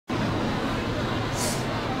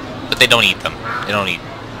they don't eat them. They don't eat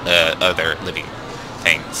other living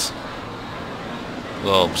things.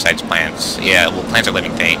 Well, besides plants. Yeah, well, plants are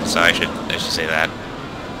living things, so I should say that.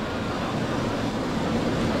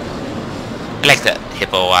 I like the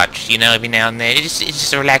hippo watch, you know, every now and then. It's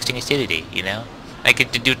just a relaxing activity, you know? I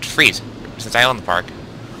get to do it for free since I own the park.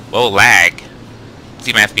 Whoa, lag.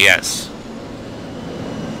 See my FPS.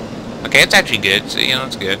 Okay, it's actually good, so, you know,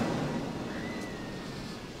 it's good.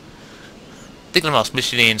 Think of the most,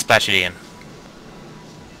 splish it in, splash it in.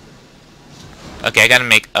 Okay, I gotta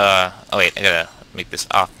make, oh wait, I gotta make this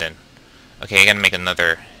often. Okay, I gotta make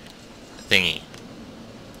another thingy.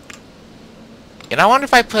 And I wonder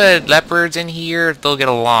if I put leopards in here, if they'll get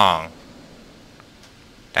along.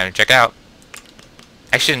 Time to check out.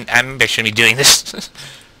 I maybe I shouldn't be doing this.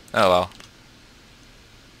 Oh well.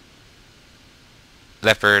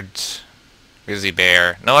 Leopards. Grizzly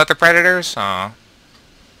bear. No other predators? Aw.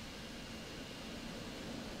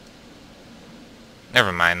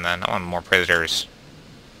 Never mind then. I want more predators.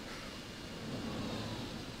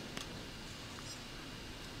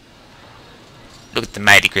 Look at the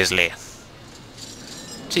mighty grizzly.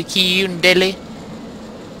 So cute and deadly.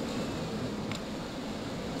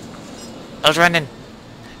 I was running.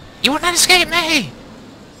 You will not escape me!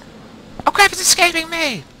 Oh crap, it's escaping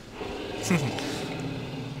me!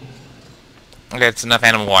 Okay, it's enough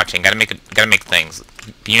animal watching. Gotta make things.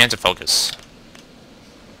 You need to focus.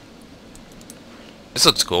 This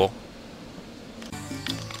looks cool.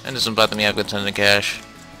 And doesn't bother me, I've got tons of cash.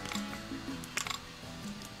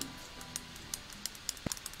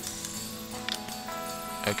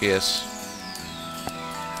 I guess.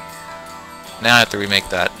 Now I have to remake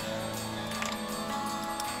that.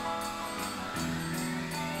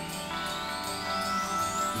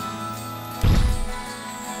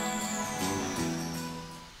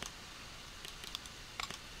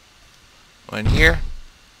 One here.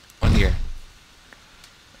 One here.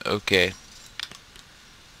 Okay.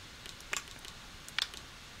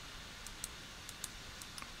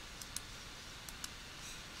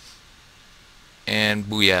 And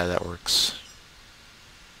booyah, that works.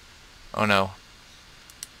 Oh no.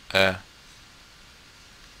 Oh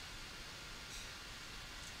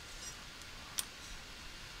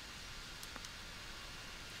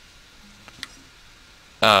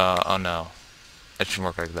no. That shouldn't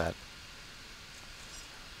work like that.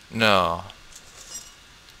 No.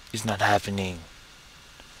 It's not happening.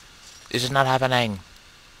 This is not happening.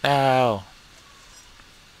 No.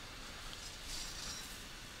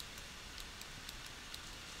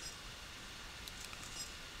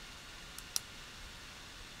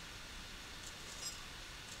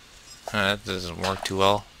 That doesn't work too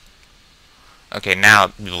well. Okay, now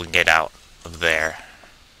people can get out of there.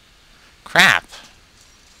 Crap.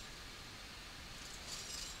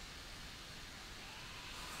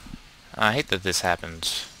 I hate that this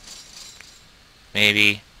happens.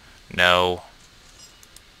 Maybe. No.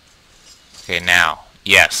 Okay, now.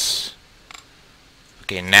 Yes.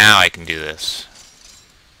 Okay, now I can do this.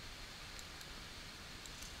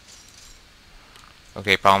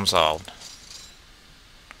 Okay, problem solved.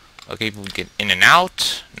 Okay, people get in and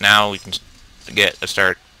out. Now we can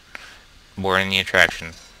start boarding the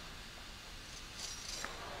attraction.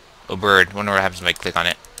 Oh, bird. Wonder what happens if I click on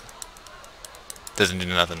it. Doesn't do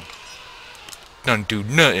nothing. Don't do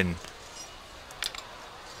nothing.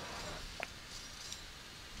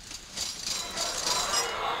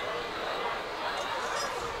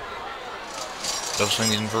 Double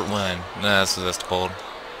swing invert one. No, that's cold.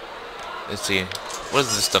 Let's see. What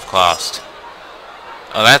does this stuff cost?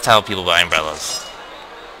 Oh, that's how people buy umbrellas.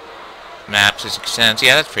 Maps, 60 cents.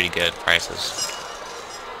 Yeah, that's pretty good prices.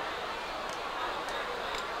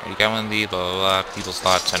 You got one of these, blah, blah, blah. People's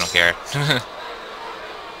thoughts, I don't care.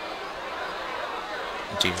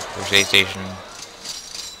 First aid station.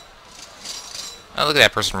 Oh, look at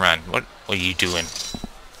that person run. What are you doing?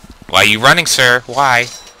 Why are you running, sir? Why?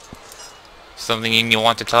 Something you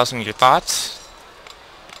want to tell us in your thoughts?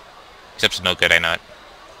 Except it's no good, I know it.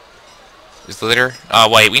 Is the litter?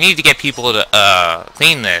 Oh, wait, we need to get people to,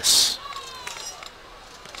 clean this.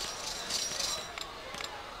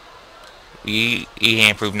 He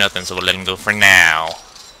ain't proved nothing, so we'll let him go for now.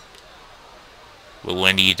 But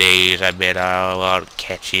one of these days, I bet I'll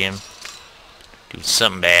catch him. Do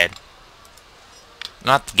something bad.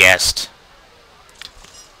 Not the guest.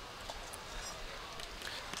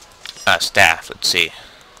 Staff, let's see.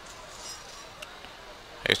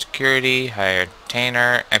 Hire security, hire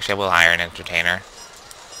entertainer. Actually, I will hire an entertainer.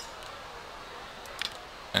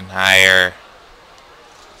 And hire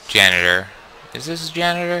janitor. Is this a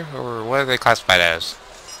janitor? Or what are they classified as?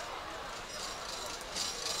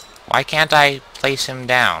 Why can't I place him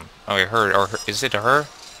down? Or her, or her, is it a her?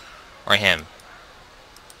 Or him?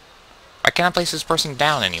 Why can't I place this person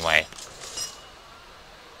down anyway?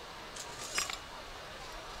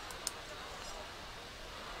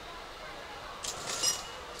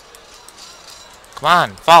 Come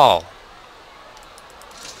on, fall!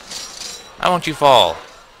 Why won't you fall?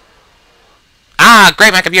 Ah,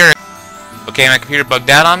 great, my computer! Okay, my computer bugged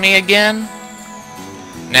out on me again.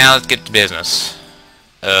 Now let's get to business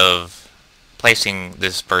of placing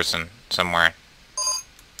this person somewhere.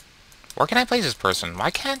 Where can I place this person?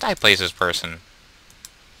 Why can't I place this person?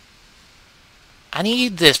 I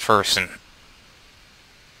need this person.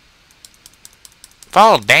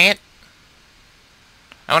 Fall, dang it!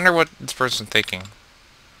 I wonder what this person's thinking.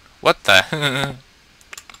 What the?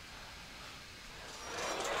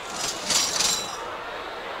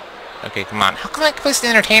 Okay, come on. How come I can place the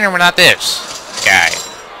entertainer but not this guy?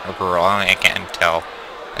 Or girl, I can't tell.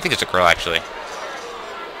 I think it's a girl, actually.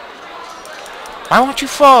 Why won't you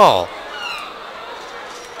fall?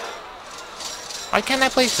 Why can't I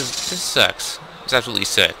place this? This sucks. This absolutely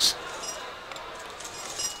sucks.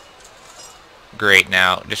 Great,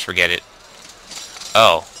 now, just forget it.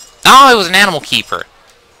 Oh. Oh, it was an animal keeper!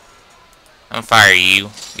 I'm gonna fire you.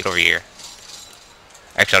 Get over here.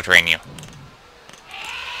 Actually, I'll train you.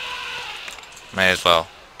 Might as well.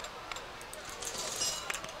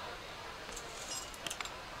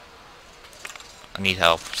 I need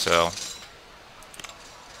help, so...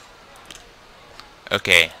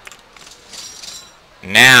 Okay.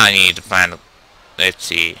 Now I need to find... Let's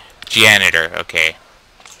see. Janitor, okay.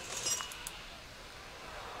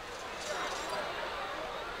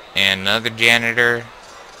 And another janitor.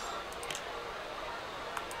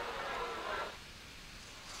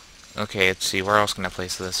 Okay, let's see. Where else can I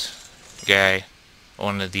place this guy?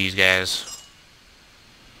 One of these guys.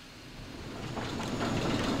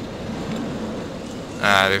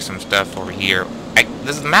 There's some stuff over here.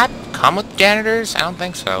 Does the map come with janitors? I don't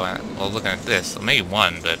think so. Well, looking at this, maybe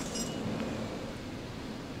one, but...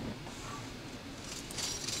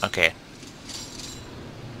 Okay.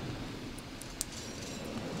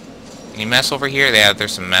 Any mess over here? Yeah,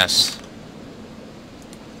 there's some mess.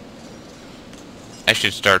 I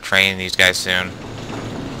should start training these guys soon.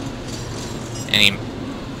 Any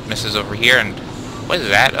messes over here? And what is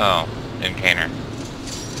that? Oh, entertainer.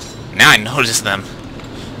 Now I notice them.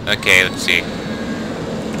 Okay, let's see.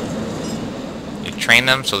 You train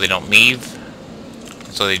them so they don't leave,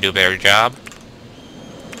 so they do a better job.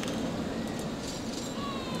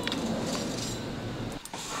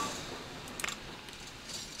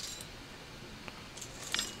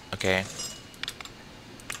 Okay.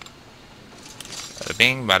 Bada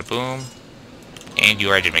bing, bada boom. And you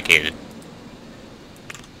are educated.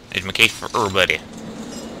 Education for everybody.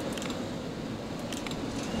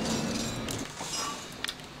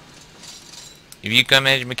 If you become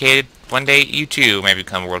educated, one day you too may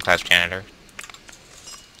become a world-class janitor.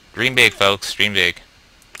 Dream big, folks. Dream big.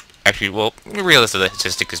 Actually, well,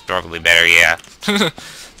 realistic is probably better, yeah.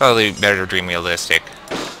 Probably better to dream realistic.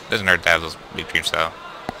 Doesn't hurt to have those big dreams, though.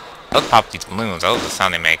 Let's pop these balloons. I love the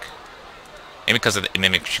sound they make. Maybe because it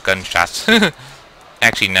mimics gunshots.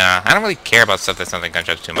 Actually, nah. I don't really care about stuff that sounds like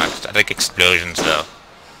gunshots too much. I like explosions, though.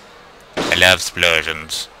 I love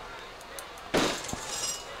explosions.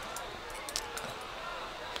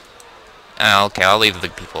 Okay, I'll leave the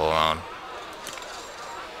people alone.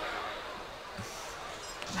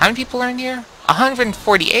 How many people are in here?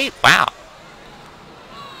 148? Wow.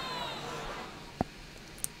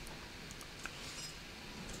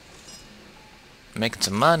 Making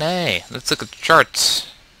some money. Let's look at the charts.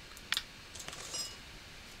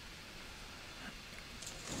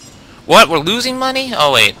 What? We're losing money?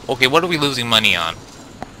 Oh, wait. Okay, what are we losing money on?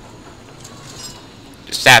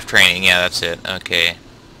 Staff training. Yeah, that's it. Okay.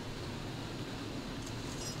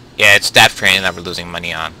 Yeah, it's staff training that we're losing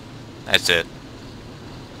money on. That's it.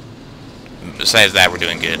 Besides that, we're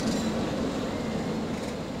doing good.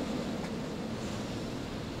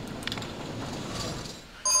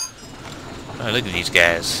 Oh, look at these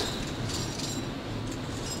guys.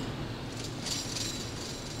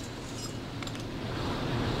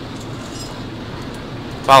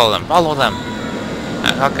 Follow them, follow them!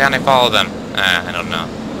 How can I follow them? I don't know.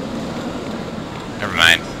 Never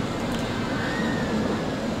mind.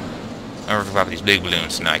 I forgot about these big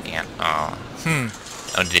balloons. No, I can't. Oh.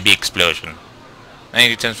 Oh, the big explosion.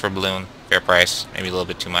 90 cents for a balloon. Fair price. Maybe a little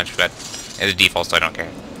bit too much, but it's the default, so I don't care.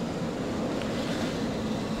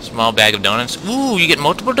 Small bag of donuts. Ooh, you get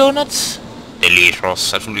multiple donuts?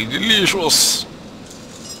 Delicious. Absolutely delicious.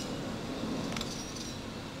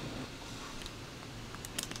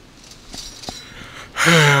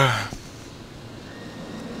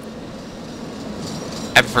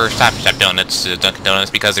 I prefer Stop and Shop donuts to Dunkin'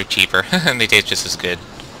 Donuts because they're cheaper and they taste just as good.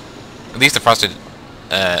 At least the frosted,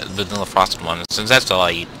 vanilla frosted ones, since that's all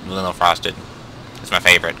I eat. Vanilla frosted. It's my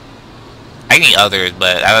favorite. I can eat others,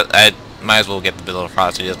 but I might as well get the vanilla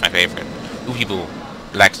frosted. That's my favorite. Ooh, people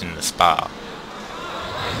relaxing in the spa.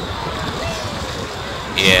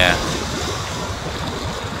 Yeah.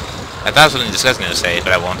 I thought I was something disgusting to say,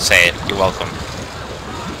 but I won't say it. You're welcome.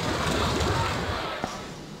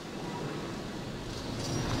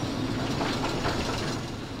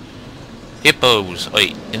 Hippos!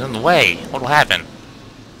 Wait, it's in the way. What will happen?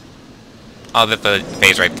 I'll let the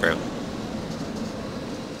phase right through.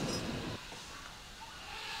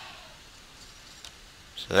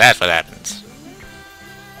 So that's what happens.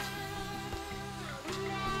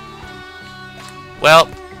 Well,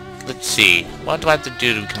 let's see. What do I have to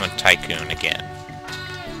do to become a tycoon again?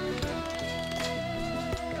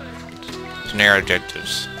 Generic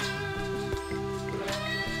objectives.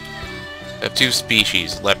 I have 2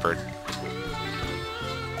 species. Leopard.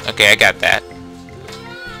 Okay, I got that.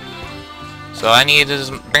 So I need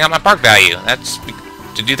to bring out my park value. That's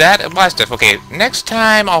to do that. Buy stuff. Okay, next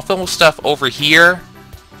time I'll film stuff over here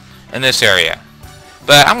in this area.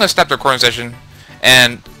 But I'm gonna stop the recording session,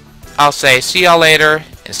 and I'll say see y'all later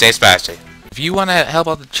and stay spicy. If you want to help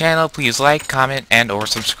out the channel, please like, comment, and/or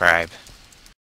subscribe.